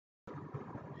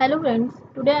Hello friends,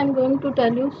 today I am going to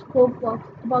tell you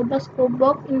about the scope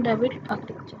box in Revit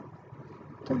architecture.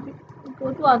 So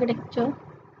go to architecture,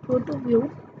 go to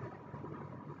view,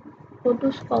 go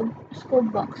to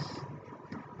scope box.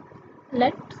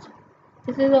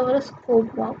 This is our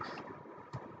scope box.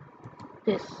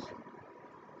 This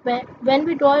when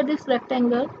we draw this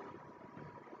rectangle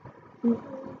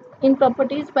in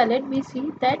properties palette, we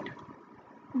see that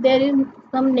there is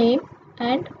some name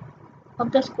and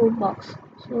of the scope box.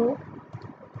 So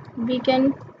we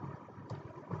can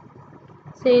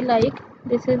say like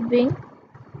this is wing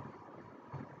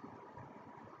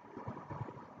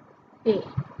A.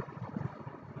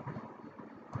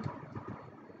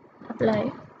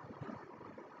 Apply.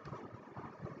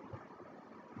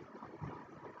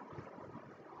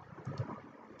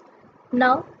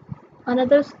 Now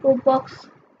another scope box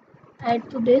add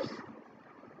to this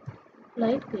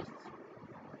like this.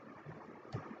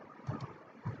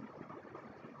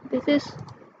 This is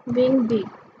wing B.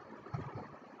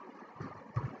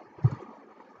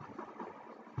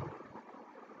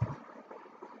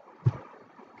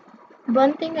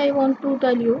 One thing I want to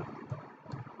tell you,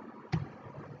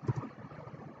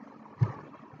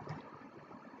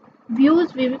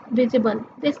 views visible.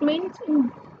 This means in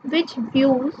which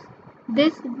views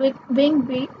this wing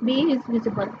B is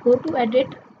visible. Go to edit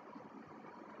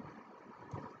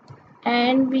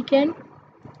and we can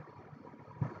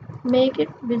make it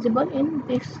visible in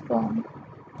this form.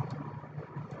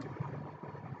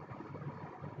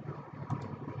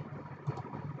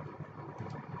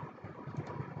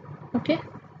 Okay.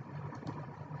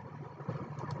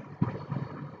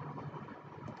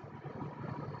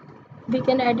 We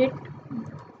can edit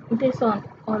this on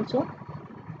also.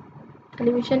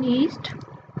 Elevation east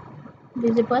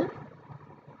visible,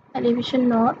 elevation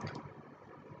north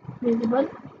visible,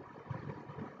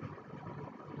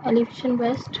 elevation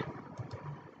west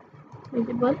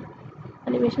visible,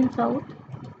 elevation south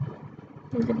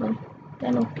visible.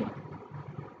 Then okay.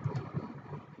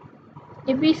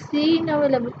 If we see in our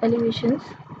elevations,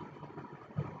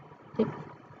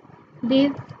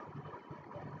 these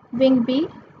wing B,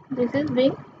 this is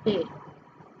wing A.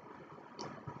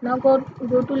 Now go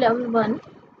to level 1.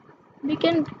 We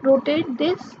can rotate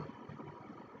this.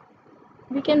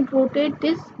 We can rotate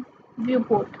this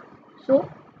viewport. So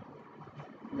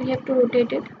we have to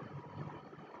rotate it.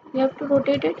 We have to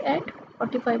rotate it at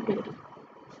 45 degrees.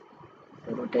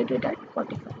 So rotate it at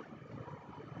 45.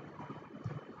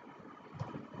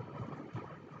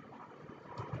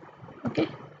 Okay.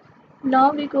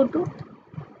 Now we go to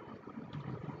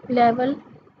level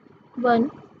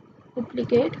 1.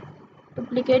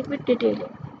 Duplicate with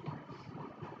detailing.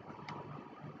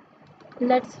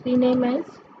 Let's rename is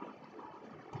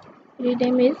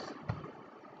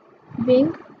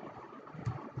wing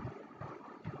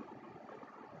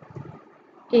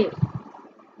A.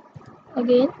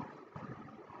 Again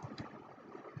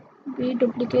we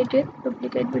duplicate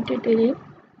with detailing.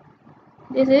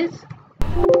 This is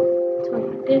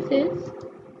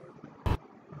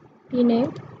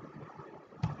rename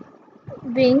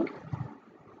wing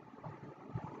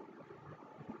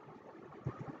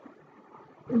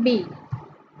B.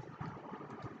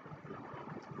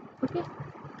 Okay.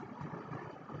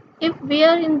 If we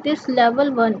are in this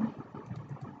level 1,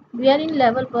 we are in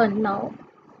level 1 now.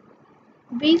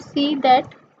 We see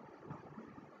that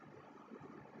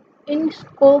in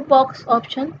scope box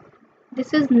option,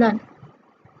 this is none.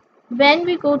 When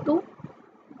we go to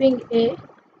wing A,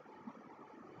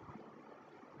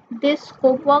 this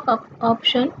scope box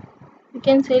option, we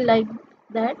can say like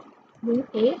that, wing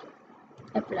A,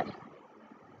 apply.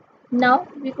 Now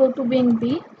we go to wing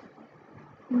B.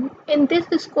 In this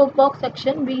scope box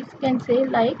section, we can say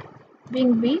like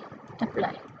wing B,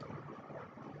 apply.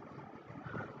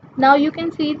 Now you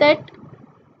can see that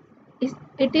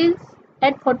it is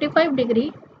at 45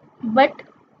 degree, but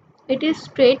it is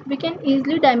straight. We can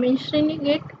easily dimensioning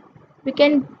it. We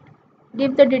can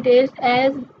give the details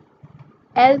as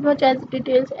much as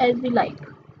details as we like.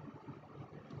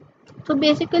 So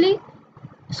basically,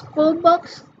 scope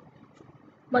box,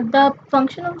 but the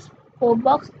function of scope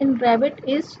box in Revit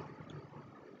is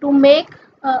to make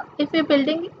if a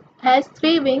building has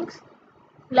 3 wings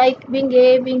like wing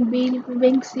A, wing B,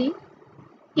 wing C,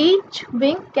 each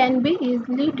wing can be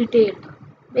easily detailed.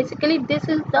 Basically, this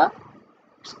is the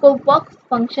scope box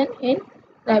function in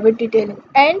Revit detailing,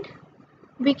 and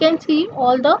we can see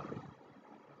all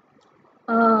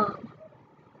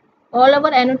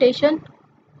our annotation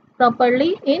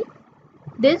properly in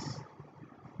this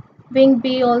wing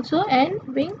B also and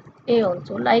wing A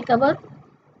also, like our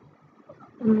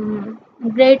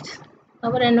grades,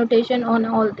 our annotation on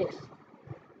all this.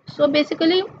 So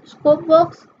basically, scope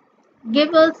works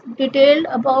give us detailed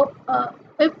about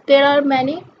if there are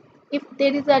many, if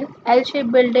there is an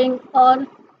L-shaped building or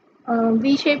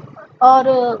V-shaped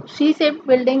or C-shaped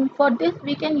building. For this,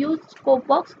 we can use scope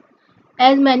works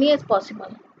as many as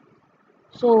possible.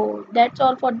 So that's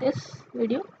all for this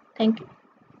video. Thank you.